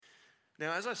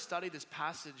Now, as I studied this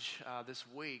passage this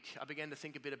week, I began to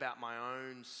think a bit about my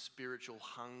own spiritual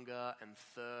hunger and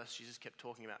thirst. Jesus kept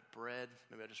talking about bread.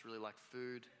 Maybe I just really like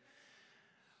food.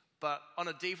 But on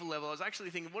a deeper level, I was actually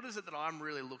thinking, what is it that I'm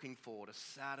really looking for to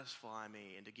satisfy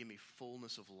me and to give me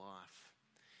fullness of life?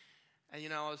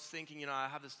 And, I was thinking, I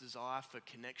have this desire for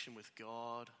connection with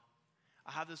God.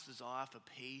 I have this desire for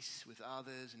peace with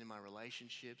others and in my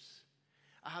relationships.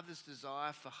 I have this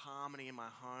desire for harmony in my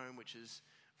home, which is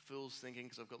fool's thinking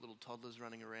because I've got little toddlers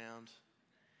running around.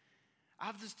 I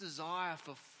have this desire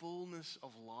for fullness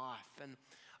of life. And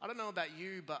I don't know about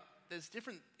you, but there's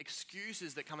different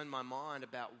excuses that come in my mind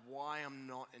about why I'm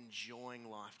not enjoying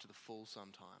life to the full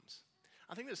sometimes.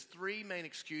 I think there's three main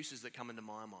excuses that come into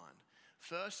my mind.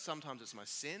 First, sometimes it's my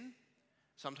sin,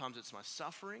 sometimes it's my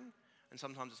suffering, and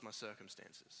sometimes it's my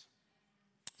circumstances.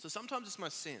 So sometimes it's my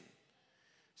sin.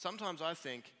 Sometimes I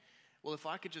think, well, if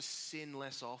I could just sin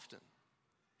less often,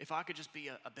 if I could just be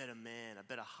a better man, a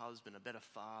better husband, a better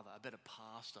father, a better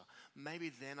pastor,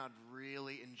 maybe then I'd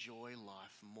really enjoy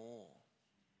life more.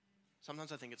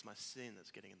 Sometimes I think it's my sin that's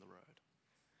getting in the road.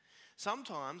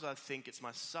 Sometimes I think it's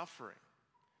my suffering.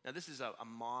 Now, this is a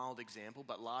mild example,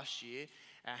 but last year,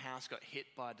 our house got hit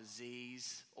by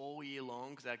disease all year long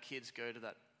because our kids go to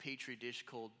that petri dish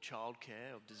called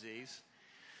childcare of disease.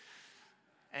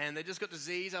 And they just got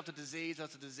disease after disease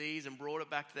after disease and brought it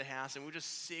back to the house. And we were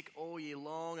just sick all year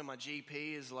long. And my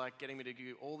GP is like getting me to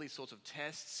do all these sorts of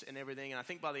tests and everything. And I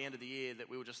think by the end of the year that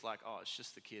we were just like, oh, it's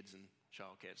just the kids and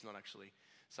childcare. It's not actually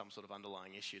some sort of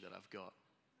underlying issue that I've got.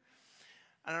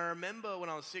 And I remember when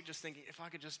I was sick just thinking, if I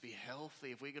could just be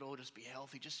healthy, if we could all just be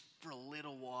healthy just for a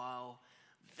little while,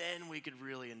 then we could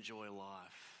really enjoy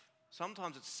life.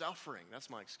 Sometimes it's suffering. That's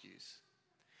my excuse.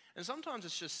 And sometimes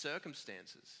it's just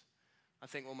circumstances. I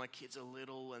think, well, my kids are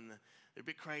little and they're a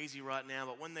bit crazy right now,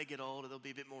 but when they get older, they'll be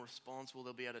a bit more responsible.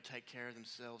 They'll be able to take care of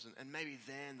themselves. And maybe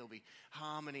then there'll be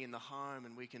harmony in the home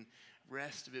and we can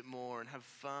rest a bit more and have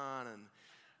fun. And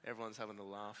everyone's having to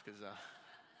laugh because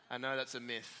I know that's a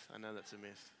myth.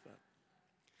 But.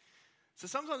 So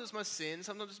sometimes it's my sin,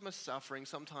 sometimes it's my suffering,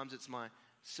 sometimes it's my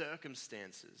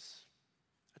circumstances.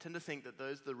 I tend to think that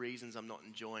those are the reasons I'm not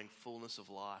enjoying fullness of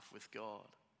life with God.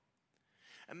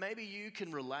 And maybe you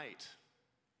can relate.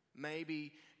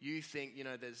 Maybe you think,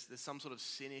 there's some sort of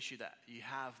sin issue that you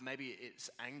have. Maybe it's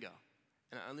anger.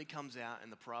 And it only comes out in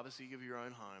the privacy of your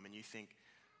own home. And you think,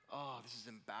 oh, this is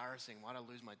embarrassing. Why'd I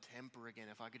lose my temper again?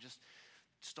 If I could just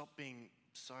stop being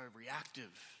so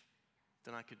reactive,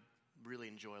 then I could really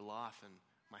enjoy life and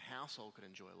my household could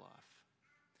enjoy life.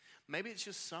 Maybe it's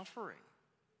just suffering.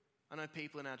 I know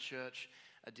people in our church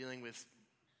are dealing with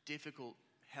difficult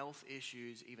health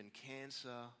issues, even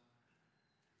cancer.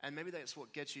 And maybe that's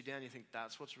what gets you down. You think,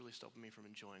 that's what's really stopping me from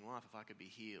enjoying life. If I could be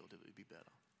healed, it would be better.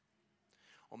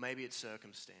 Or maybe it's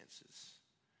circumstances.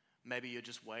 Maybe you're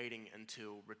just waiting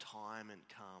until retirement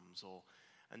comes or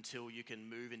until you can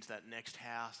move into that next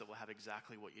house that will have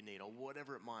exactly what you need or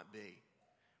whatever it might be.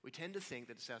 We tend to think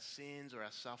that it's our sins or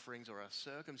our sufferings or our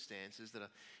circumstances that are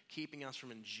keeping us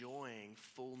from enjoying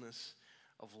fullness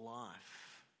of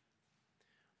life.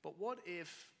 But what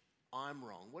if I'm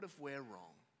wrong? What if we're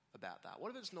wrong about that?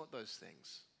 What if it's not those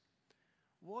things?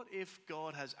 What if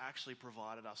God has actually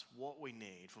provided us what we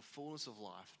need for fullness of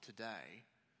life today,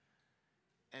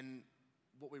 and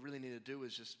what we really need to do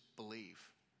is just believe?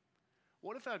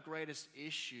 What if our greatest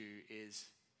issue is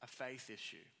a faith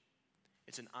issue?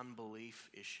 It's an unbelief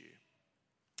issue.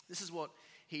 This is what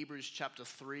Hebrews chapter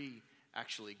 3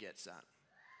 actually gets at.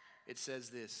 It says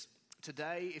this: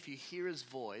 "Today, if you hear his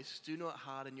voice, do not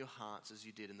harden your hearts as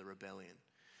you did in the rebellion."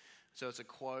 So it's a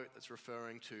quote that's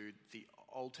referring to the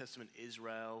Old Testament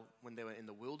Israel when they were in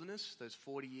the wilderness. Those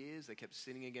 40 years, they kept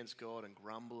sinning against God and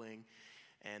grumbling,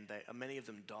 and many of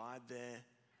them died there.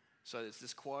 So it's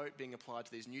this quote being applied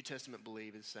to these New Testament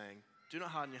believers saying, do not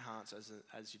harden your hearts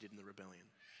as you did in the rebellion.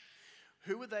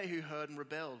 Who were they who heard and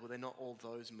rebelled? Were they not all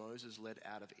those Moses led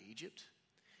out of Egypt?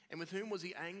 And with whom was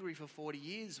he angry for 40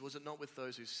 years? Was it not with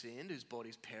those who sinned, whose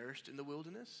bodies perished in the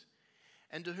wilderness?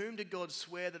 And to whom did God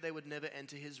swear that they would never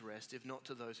enter his rest, if not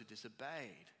to those who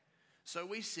disobeyed? So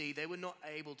we see they were not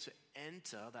able to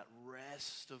enter that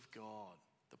rest of God,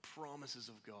 the promises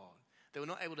of God. They were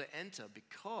not able to enter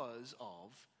because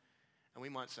of, and we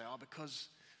might say, because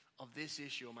of this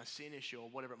issue or my sin issue or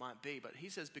whatever it might be. But he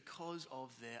says because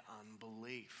of their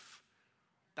unbelief.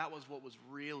 That was what was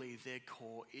really their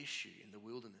core issue in the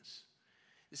wilderness.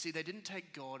 You see, they didn't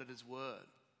take God at his word.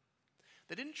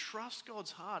 They didn't trust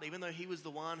God's heart, even though he was the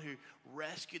one who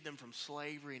rescued them from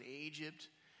slavery in Egypt.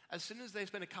 As soon as they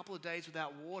spent a couple of days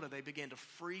without water, they began to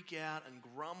freak out and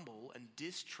grumble and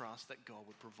distrust that God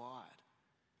would provide.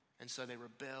 And so they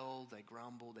rebelled, they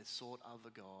grumbled, they sought other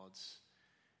gods,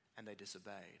 and they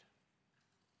disobeyed.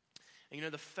 And you know,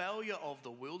 the failure of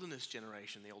the wilderness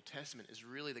generation, the Old Testament, is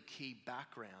really the key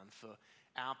background for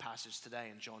our passage today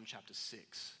in John chapter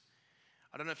 6.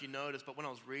 I don't know if you noticed, but when I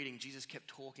was reading, Jesus kept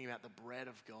talking about the bread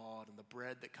of God and the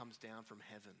bread that comes down from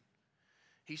heaven.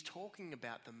 He's talking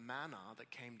about the manna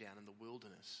that came down in the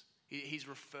wilderness. He's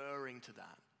referring to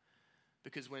that.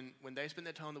 Because when they spent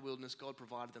their time in the wilderness, God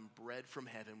provided them bread from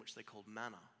heaven, which they called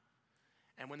manna.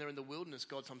 And when they're in the wilderness,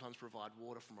 God sometimes provides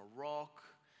water from a rock,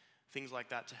 things like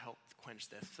that to help quench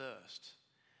their thirst.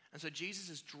 And so Jesus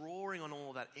is drawing on all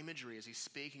of that imagery as he's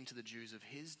speaking to the Jews of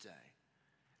his day.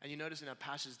 And you notice in our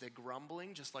passage, they're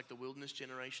grumbling, just like the wilderness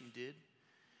generation did.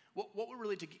 What we're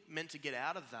really meant to get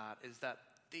out of that is that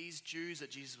these Jews that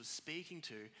Jesus was speaking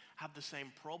to have the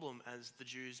same problem as the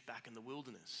Jews back in the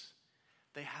wilderness.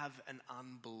 They have an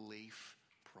unbelief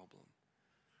problem.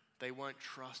 They won't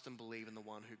trust and believe in the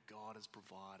one who God has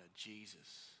provided,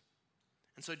 Jesus.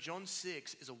 And so John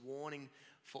 6 is a warning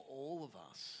for all of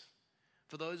us.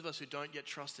 For those of us who don't yet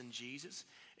trust in Jesus,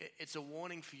 it's a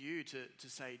warning for you to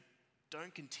say,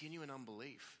 don't continue in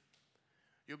unbelief.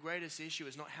 Your greatest issue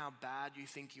is not how bad you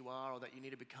think you are or that you need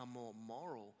to become more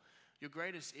moral. Your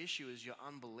greatest issue is your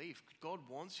unbelief. God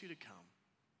wants you to come.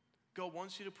 God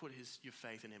wants you to put your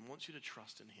faith in him, wants you to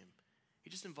trust in him. He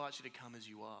just invites you to come as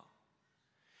you are.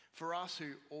 For us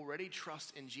who already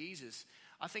trust in Jesus,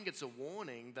 I think it's a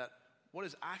warning that what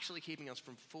is actually keeping us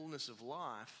from fullness of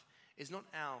life is not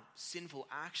our sinful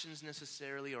actions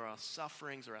necessarily or our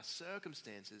sufferings or our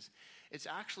circumstances. It's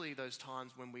actually those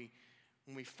times when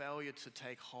we fail to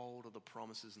take hold of the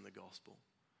promises in the gospel.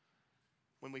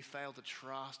 When we fail to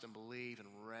trust and believe and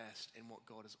rest in what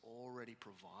God has already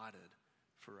provided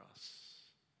for us.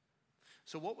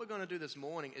 So what we're going to do this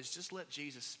morning is just let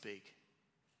Jesus speak.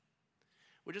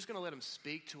 We're just going to let him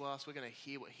speak to us. We're going to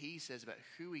hear what he says about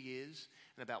who he is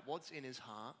and about what's in his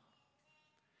heart.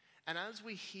 And as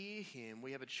we hear him,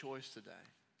 we have a choice today.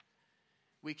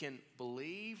 We can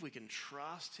believe, we can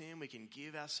trust him, we can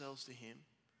give ourselves to him,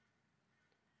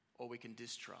 or we can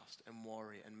distrust and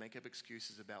worry and make up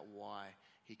excuses about why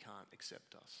he can't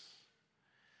accept us.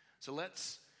 So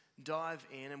let's dive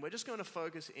in, and we're just going to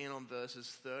focus in on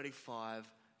verses 35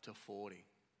 to 40.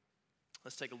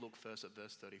 Let's take a look first at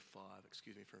verse 35.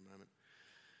 Excuse me for a moment.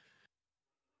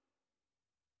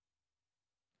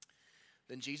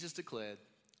 Then Jesus declared,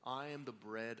 I am the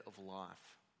bread of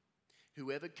life.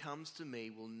 Whoever comes to me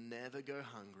will never go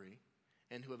hungry,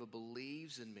 and whoever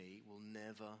believes in me will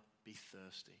never be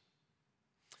thirsty.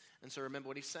 And so remember,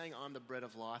 what he's saying, I'm the bread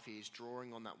of life, he's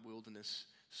drawing on that wilderness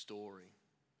story.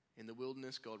 In the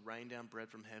wilderness, God rained down bread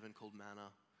from heaven called manna.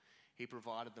 He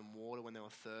provided them water when they were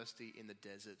thirsty in the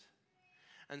desert.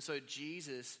 And so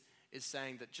Jesus is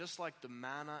saying that just like the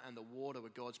manna and the water were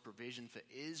God's provision for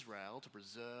Israel to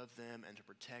preserve them and to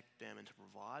protect them and to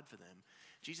provide for them,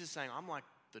 Jesus is saying, I'm like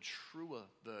the truer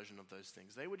version of those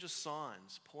things. They were just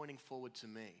signs pointing forward to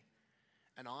me.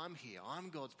 And I'm here. I'm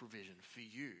God's provision for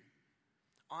you.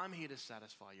 I'm here to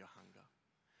satisfy your hunger.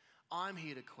 I'm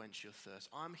here to quench your thirst.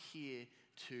 I'm here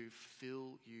to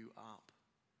fill you up.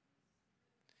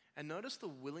 And notice the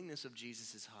willingness of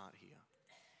Jesus' heart here.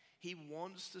 He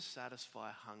wants to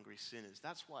satisfy hungry sinners.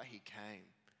 That's why he came.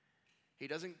 He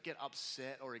doesn't get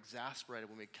upset or exasperated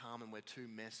when we come and we're too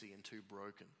messy and too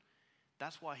broken.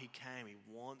 That's why he came. He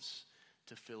wants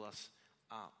to fill us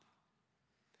up.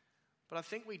 But I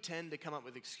think we tend to come up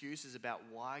with excuses about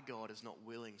why God is not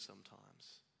willing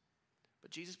sometimes.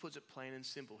 But Jesus puts it plain and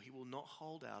simple. He will not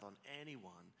hold out on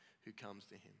anyone who comes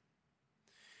to him.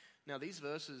 Now, these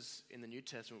verses in the New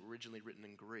Testament were originally written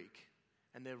in Greek,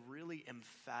 and they're really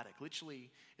emphatic.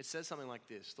 Literally, it says something like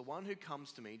this. The one who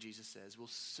comes to me, Jesus says, will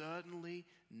certainly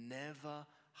never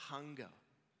hunger.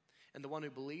 And the one who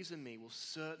believes in me will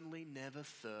certainly never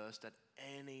thirst at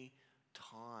any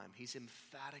time. He's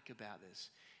emphatic about this.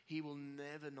 He will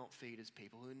never not feed his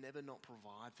people. He will never not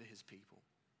provide for his people.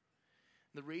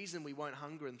 The reason we won't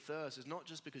hunger and thirst is not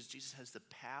just because Jesus has the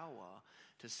power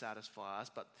to satisfy us,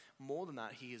 but more than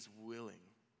that, he is willing.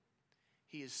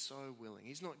 He is so willing.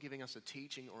 He's not giving us a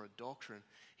teaching or a doctrine.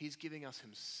 He's giving us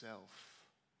himself.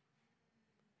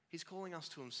 He's calling us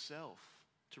to himself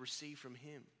to receive from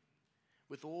him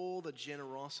with all the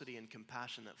generosity and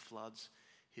compassion that floods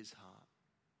his heart.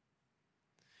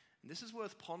 And this is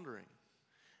worth pondering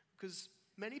because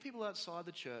many people outside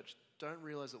the church don't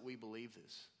realize that we believe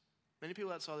this. Many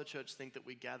people outside the church think that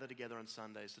we gather together on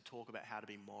Sundays to talk about how to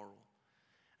be moral.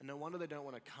 And no wonder they don't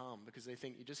want to come because they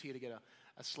think you're just here to get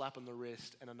a slap on the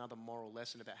wrist and another moral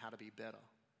lesson about how to be better.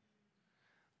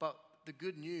 But the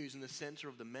good news in the center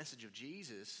of the message of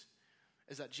Jesus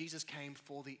is that Jesus came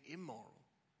for the immoral.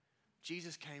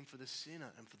 Jesus came for the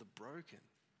sinner and for the broken.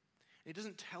 He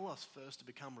doesn't tell us first to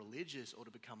become religious or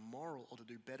to become moral or to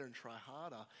do better and try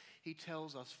harder. He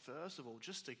tells us, first of all,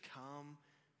 just to come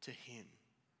to him.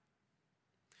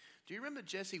 Do you remember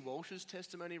Jesse Walsh's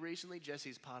testimony recently?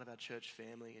 Jesse's part of our church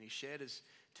family, and he shared his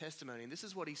testimony, and this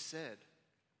is what he said.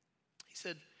 He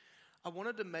said, I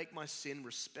wanted to make my sin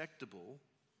respectable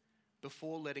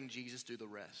before letting Jesus do the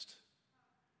rest.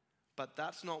 But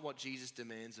that's not what Jesus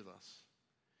demands of us.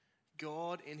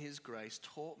 God, in his grace,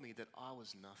 taught me that I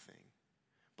was nothing.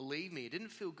 Believe me, it didn't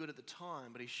feel good at the time,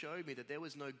 but he showed me that there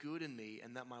was no good in me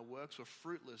and that my works were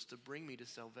fruitless to bring me to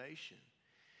salvation.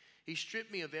 He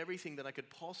stripped me of everything that I could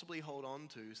possibly hold on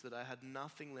to so that I had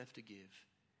nothing left to give.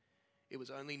 It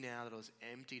was only now that I was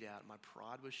emptied out, my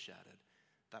pride was shattered,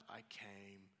 that I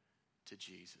came to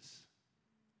Jesus.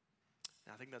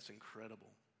 Now, I think that's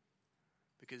incredible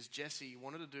because Jesse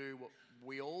wanted to do what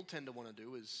we all tend to want to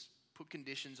do, is put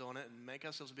conditions on it and make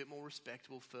ourselves a bit more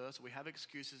respectable first. We have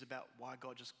excuses about why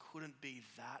God just couldn't be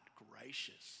that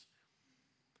gracious.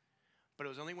 But it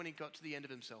was only when he got to the end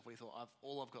of himself where he thought,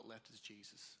 all I've got left is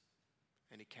Jesus.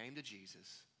 And he came to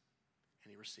Jesus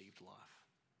and he received life.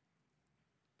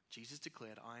 Jesus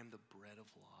declared, I am the bread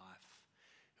of life.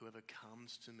 Whoever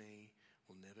comes to me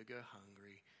will never go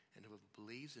hungry, and whoever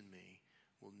believes in me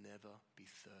will never be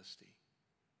thirsty.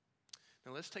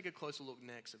 Now let's take a closer look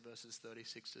next at verses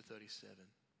 36 to 37.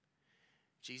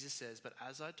 Jesus says, but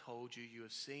as I told you, you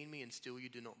have seen me and still you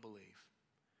do not believe.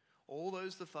 All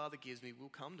those the Father gives me will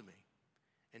come to me,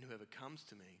 and whoever comes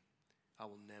to me, I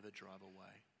will never drive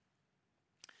away.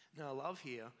 Now I love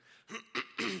here,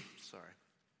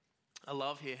 I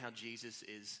love here how Jesus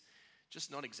is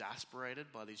just not exasperated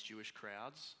by these Jewish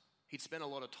crowds. He'd spent a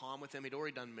lot of time with them. He'd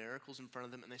already done miracles in front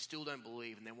of them, and they still don't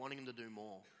believe, and they're wanting him to do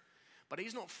more. But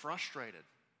he's not frustrated.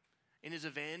 In his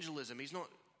evangelism, he's not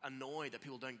annoyed that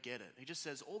people don't get it. He just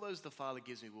says, all those the Father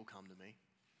gives me will come to me.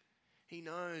 He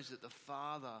knows that the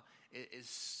Father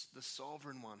is the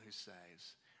sovereign one who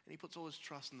saves. And he puts all his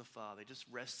trust in the Father. He just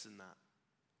rests in that.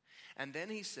 And then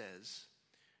he says,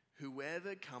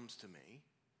 whoever comes to me,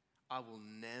 I will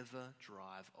never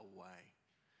drive away.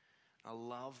 I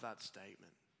love that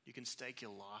statement. You can stake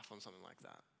your life on something like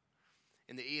that.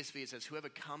 In the ESV, it says, whoever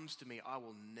comes to me, I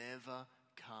will never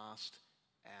cast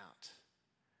out.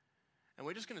 And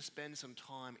we're just going to spend some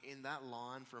time in that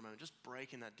line for a moment, just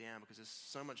breaking that down because there's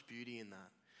so much beauty in that.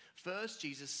 First,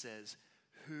 Jesus says,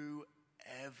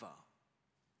 whoever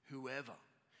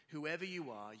you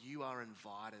are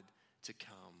invited to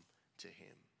come to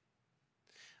him.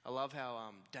 I love how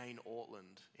Dane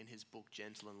Ortland, in his book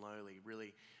Gentle and Lowly,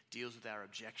 really deals with our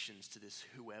objections to this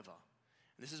whoever.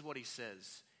 And this is what he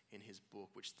says in his book,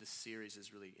 which this series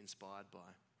is really inspired by.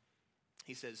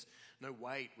 He says, no,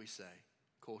 wait, we say,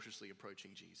 cautiously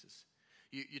approaching Jesus.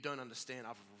 You don't understand.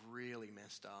 I've really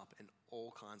messed up in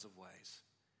all kinds of ways.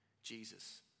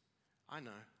 Jesus, I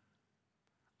know.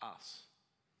 Us.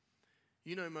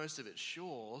 You know most of it,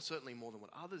 sure, certainly more than what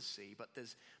others see, but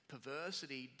there's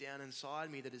perversity down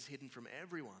inside me that is hidden from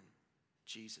everyone.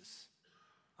 Jesus,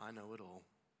 I know it all.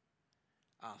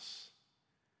 Us.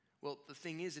 Well, the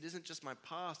thing is, it isn't just my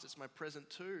past, it's my present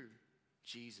too.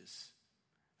 Jesus,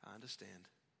 I understand.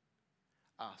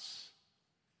 Us.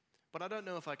 But I don't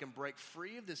know if I can break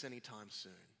free of this anytime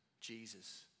soon.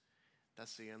 Jesus,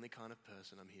 that's the only kind of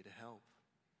person I'm here to help.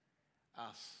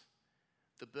 Us.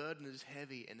 The burden is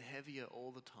heavy and heavier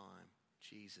all the time.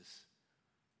 Jesus,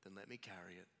 then let me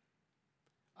carry it.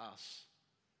 Us.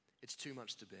 It's too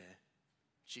much to bear.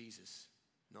 Jesus,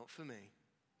 not for me.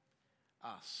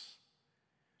 Us.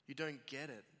 You don't get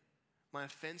it. My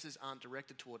offenses aren't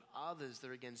directed toward others,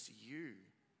 they're against you.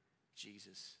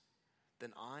 Jesus,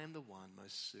 then I am the one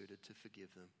most suited to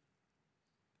forgive them.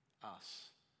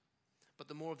 Us. But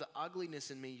the more of the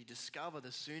ugliness in me you discover,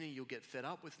 the sooner you'll get fed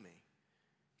up with me.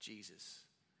 Jesus,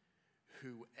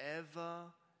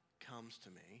 whoever comes to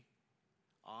me,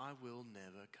 I will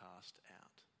never cast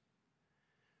out.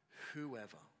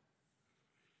 Whoever.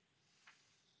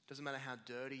 Doesn't matter how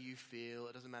dirty you feel.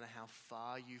 It doesn't matter how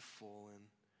far you've fallen.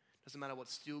 Doesn't matter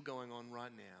what's still going on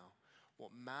right now.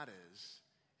 What matters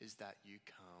is that you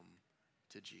come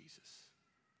to Jesus.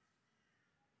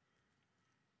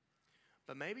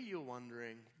 But maybe you're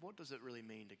wondering, what does it really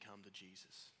mean to come to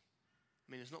Jesus?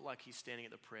 I mean, it's not like he's standing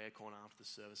at the prayer corner after the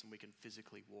service and we can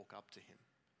physically walk up to him.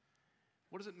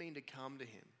 What does it mean to come to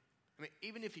him? I mean,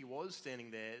 even if he was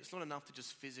standing there, it's not enough to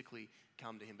just physically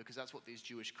come to him because that's what these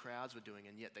Jewish crowds were doing,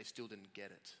 and yet they still didn't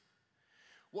get it.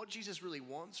 What Jesus really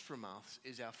wants from us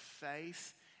is our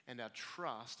faith and our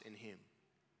trust in him.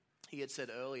 He had said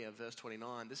earlier, verse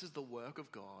 29, this is the work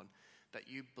of God, that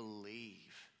you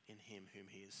believe in him whom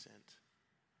he has sent.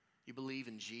 You believe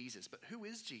in Jesus. But who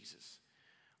is Jesus?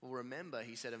 Well, remember,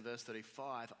 he said in verse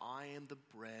 35, I am the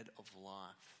bread of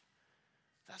life.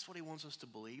 That's what he wants us to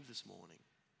believe this morning.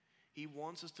 He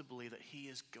wants us to believe that he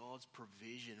is God's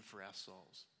provision for our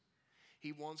souls.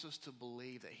 He wants us to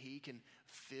believe that he can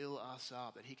fill us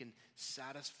up, that he can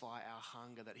satisfy our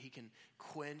hunger, that he can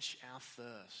quench our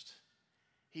thirst.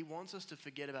 He wants us to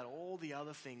forget about all the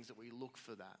other things that we look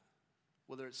for that.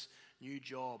 Whether it's new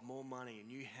job, more money, a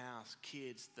new house,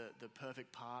 kids, the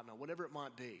perfect partner, whatever it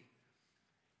might be.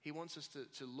 He wants us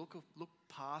to look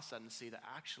past that and see that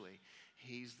actually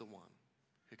he's the one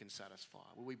who can satisfy.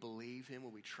 Will we believe him?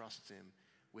 Will we trust him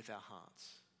with our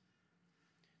hearts?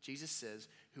 Jesus says,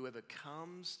 whoever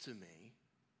comes to me,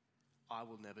 I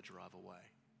will never drive away.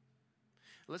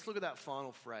 Let's look at that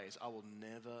final phrase, I will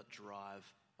never drive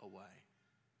away.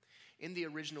 In the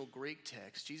original Greek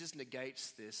text, Jesus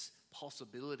negates this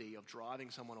possibility of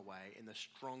driving someone away in the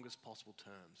strongest possible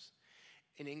terms.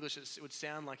 In English, it would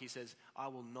sound like he says, I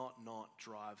will not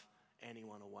drive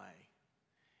anyone away.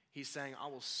 He's saying, I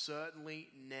will certainly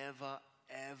never,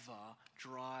 ever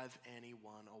drive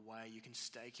anyone away. You can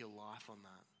stake your life on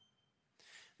that.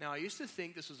 Now, I used to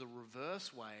think this was a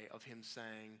reverse way of him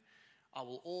saying, I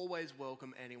will always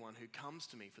welcome anyone who comes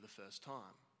to me for the first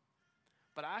time.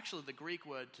 But actually, the Greek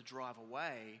word to drive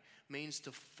away means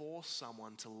to force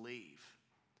someone to leave.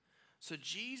 So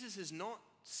Jesus is not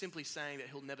simply saying that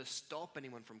he'll never stop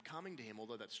anyone from coming to him,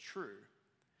 although that's true.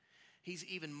 He's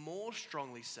even more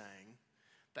strongly saying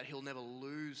that he'll never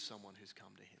lose someone who's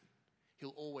come to him.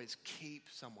 He'll always keep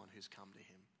someone who's come to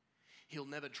him. He'll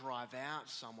never drive out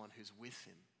someone who's with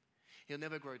him. He'll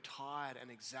never grow tired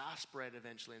and exasperated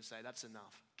eventually and say, that's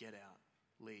enough, get out,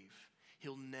 leave.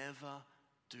 He'll never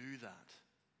do that.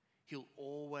 He'll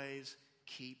always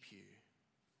keep you.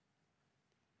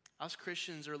 Us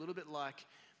Christians are a little bit like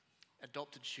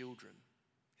adopted children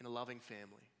in a loving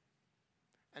family.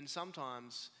 And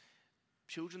sometimes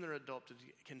children that are adopted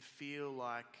can feel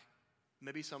like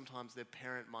maybe sometimes their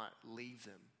parent might leave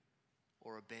them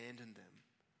or abandon them.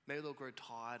 Maybe they'll grow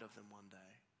tired of them one day.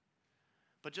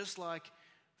 But just like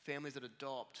families that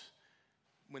adopt,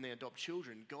 when they adopt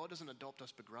children, God doesn't adopt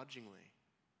us begrudgingly.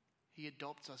 He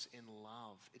adopts us in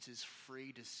love. It's his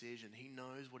free decision. He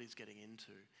knows what he's getting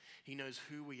into. He knows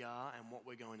who we are and what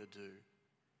we're going to do.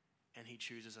 And he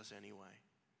chooses us anyway.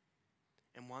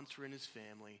 And once we're in his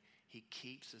family, he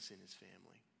keeps us in his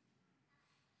family.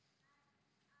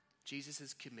 Jesus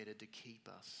is committed to keep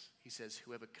us. He says,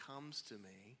 whoever comes to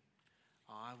me,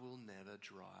 I will never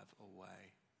drive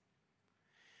away.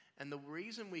 And the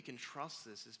reason we can trust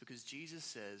this is because Jesus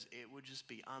says it would just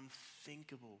be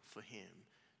unthinkable for him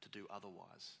to do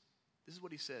otherwise. This is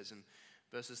what he says in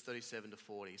verses 37 to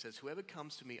 40. He says, whoever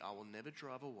comes to me, I will never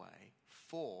drive away,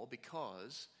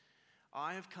 because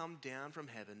I have come down from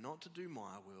heaven not to do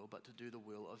my will, but to do the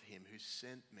will of him who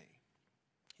sent me.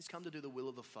 He's come to do the will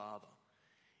of the Father.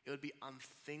 It would be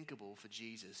unthinkable for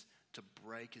Jesus to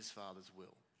break his Father's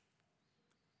will.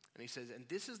 And he says, and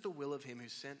this is the will of him who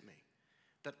sent me,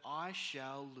 that I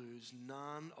shall lose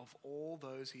none of all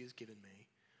those he has given me,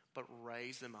 but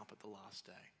raise them up at the last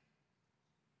day.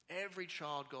 Every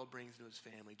child God brings into his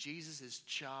family, Jesus is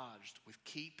charged with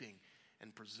keeping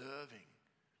and preserving.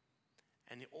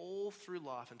 And all through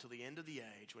life until the end of the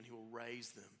age when he will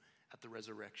raise them at the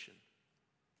resurrection.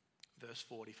 Verse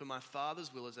 40, for my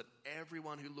Father's will is that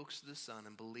everyone who looks to the Son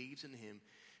and believes in him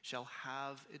shall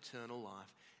have eternal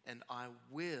life, and I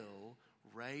will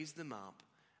raise them up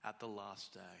at the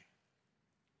last day.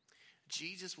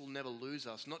 Jesus will never lose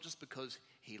us, not just because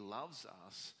he loves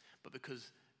us, but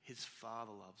because his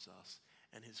Father loves us,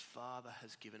 and his Father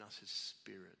has given us his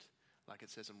Spirit, like it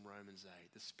says in Romans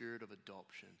 8, the Spirit of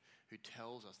adoption, who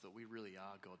tells us that we really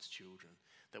are God's children,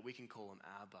 that we can call him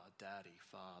Abba, Daddy,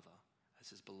 Father, as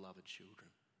his beloved children.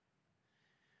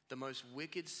 The most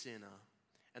wicked sinner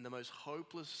and the most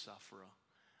hopeless sufferer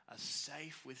are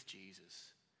safe with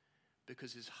Jesus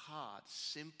because his heart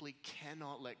simply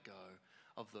cannot let go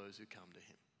of those who come to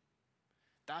him.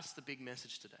 That's the big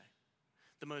message today.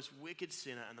 The most wicked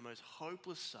sinner and the most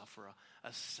hopeless sufferer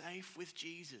are safe with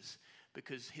Jesus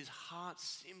because his heart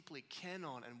simply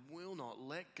cannot and will not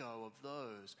let go of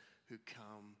those who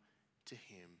come to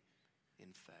him in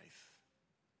faith.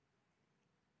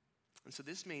 And so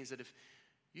this means that if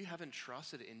you haven't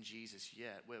trusted in Jesus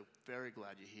yet, we're very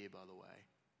glad you're here, by the way,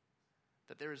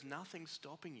 that there is nothing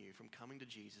stopping you from coming to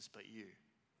Jesus but you.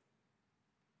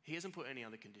 He hasn't put any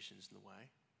other conditions in the way.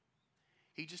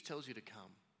 He just tells you to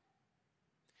come.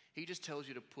 He just tells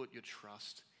you to put your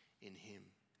trust in him.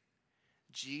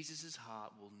 Jesus'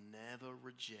 heart will never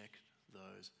reject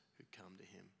those who come to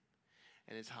him.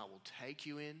 And his heart will take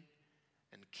you in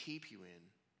and keep you in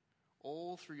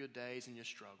all through your days and your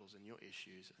struggles and your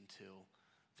issues until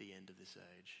the end of this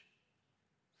age.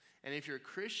 And if you're a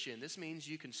Christian, this means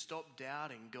you can stop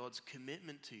doubting God's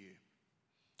commitment to you.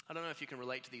 I don't know if you can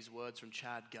relate to these words from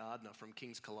Chad Gardner from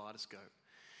King's Kaleidoscope,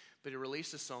 but he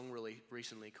released a song really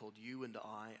recently called You and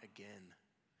I Again.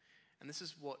 And this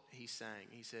is what he sang.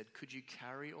 He said, "Could you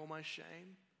carry all my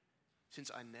shame?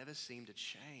 Since I never seem to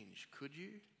change, could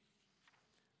you?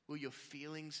 Will your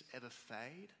feelings ever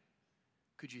fade?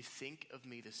 Could you think of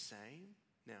me the same?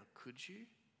 Now, could you?"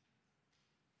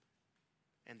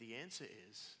 And the answer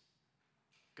is,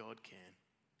 God can.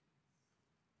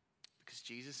 Because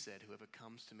Jesus said, "Whoever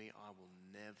comes to me, I will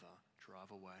never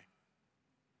drive away."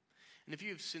 And if you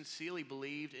have sincerely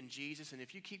believed in Jesus, and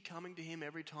if you keep coming to him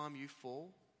every time you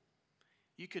fall,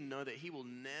 you can know that he will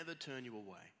never turn you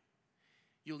away.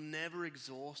 You'll never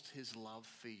exhaust his love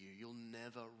for you. You'll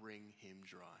never wring him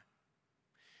dry.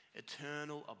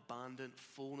 Eternal, abundant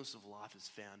fullness of life is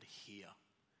found here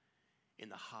in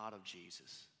the heart of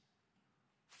Jesus.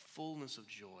 Fullness of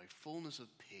joy, fullness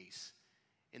of peace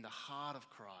in the heart of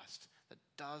Christ that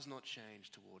does not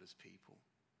change toward his people.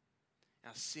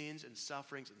 Our sins and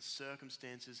sufferings and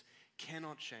circumstances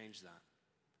cannot change that.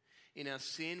 In our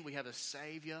sin, we have a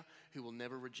Savior who will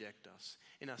never reject us.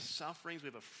 In our sufferings, we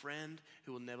have a friend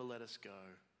who will never let us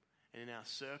go. And in our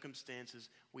circumstances,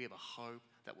 we have a hope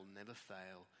that will never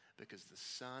fail because the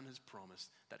Son has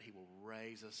promised that he will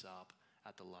raise us up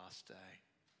at the last day.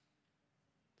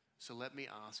 So let me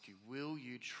ask you, will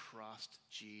you trust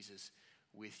Jesus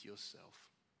with yourself?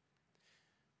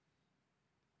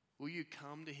 Will you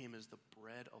come to him as the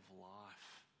bread of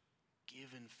life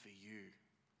given for you?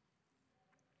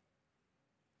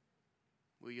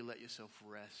 Will you let yourself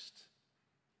rest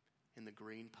in the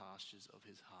green pastures of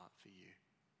his heart for you?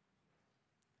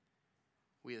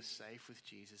 We are safe with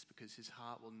Jesus because his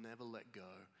heart will never let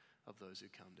go of those who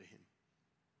come to him.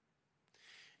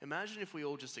 Imagine if we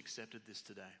all just accepted this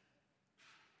today.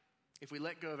 If we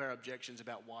let go of our objections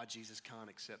about why Jesus can't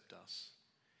accept us.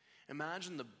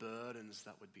 Imagine the burdens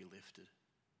that would be lifted.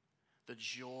 The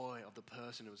joy of the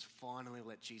person who has finally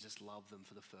let Jesus love them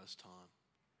for the first time.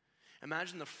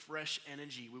 Imagine the fresh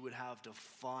energy we would have to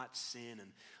fight sin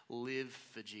and live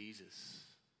for Jesus.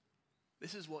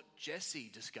 This is what Jesse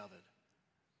discovered.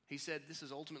 He said this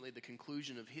is ultimately the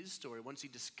conclusion of his story. Once he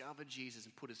discovered Jesus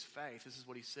and put his faith, this is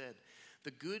what he said.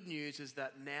 The good news is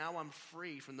that now I'm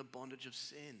free from the bondage of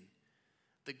sin.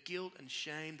 The guilt and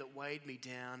shame that weighed me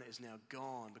down is now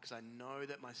gone because I know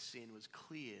that my sin was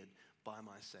cleared by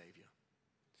my Savior.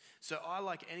 So I,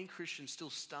 like any Christian, still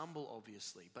stumble,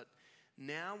 obviously, but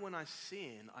now when I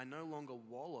sin, I no longer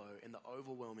wallow in the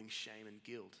overwhelming shame and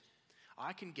guilt.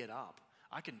 I can get up,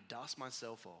 I can dust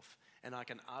myself off, and I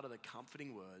can utter the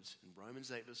comforting words in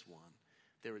Romans 8 verse 1,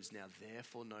 there is now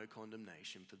therefore no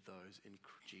condemnation for those in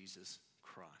Jesus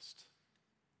Christ.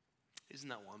 Isn't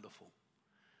that wonderful?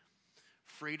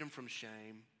 Freedom from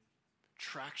shame,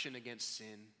 traction against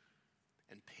sin,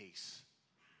 and peace.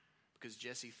 Because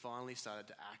Jesse finally started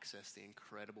to access the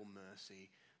incredible mercy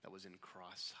that was in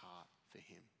Christ's heart for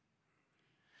him.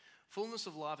 Fullness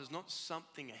of life is not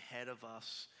something ahead of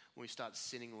us when we start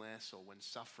sinning less or when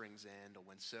sufferings end or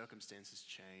when circumstances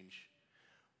change.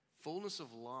 Fullness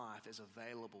of life is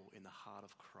available in the heart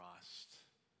of Christ.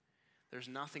 There's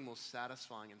nothing more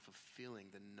satisfying and fulfilling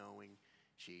than knowing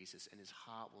Jesus, and his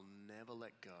heart will never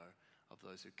let go of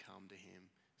those who come to him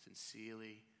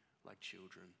sincerely like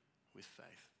children with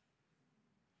faith.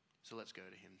 So let's go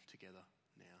to him together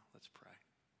now. Let's pray.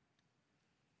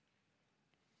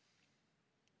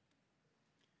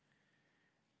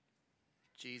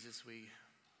 Jesus, we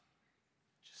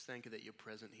just thank you that you're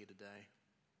present here today.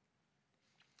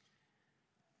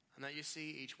 And that you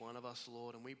see each one of us,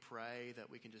 Lord, and we pray that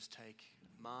we can just take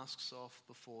masks off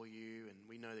before you, and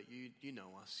we know that you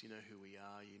know us, you know who we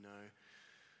are, you know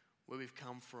where we've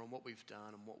come from, what we've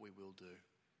done, and what we will do.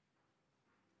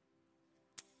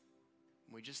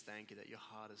 And we just thank you that your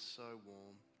heart is so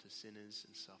warm to sinners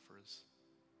and sufferers.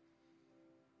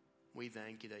 We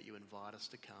thank you that you invite us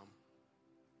to come.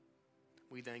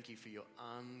 We thank you for your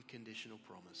unconditional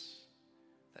promise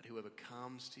that whoever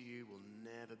comes to you will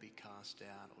never be cast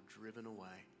out or driven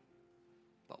away,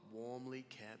 but warmly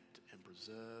kept and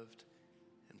preserved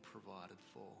and provided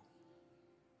for.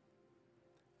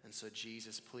 And so,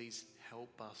 Jesus, please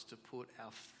help us to put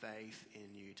our faith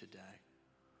in you today.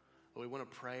 Lord, we want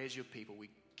to pray as your people. We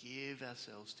give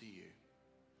ourselves to you.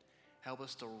 Help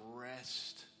us to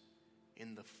rest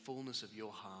in the fullness of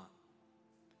your heart.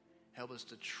 Help us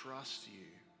to trust you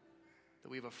that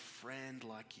we have a friend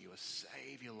like you, a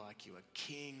Savior like you, a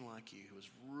King like you, who is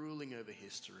ruling over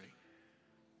history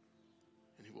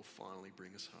and who will finally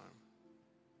bring us home.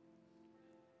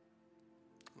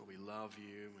 Lord, we love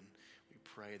you and we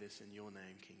pray this in your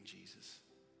name, King Jesus.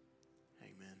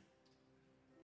 Amen.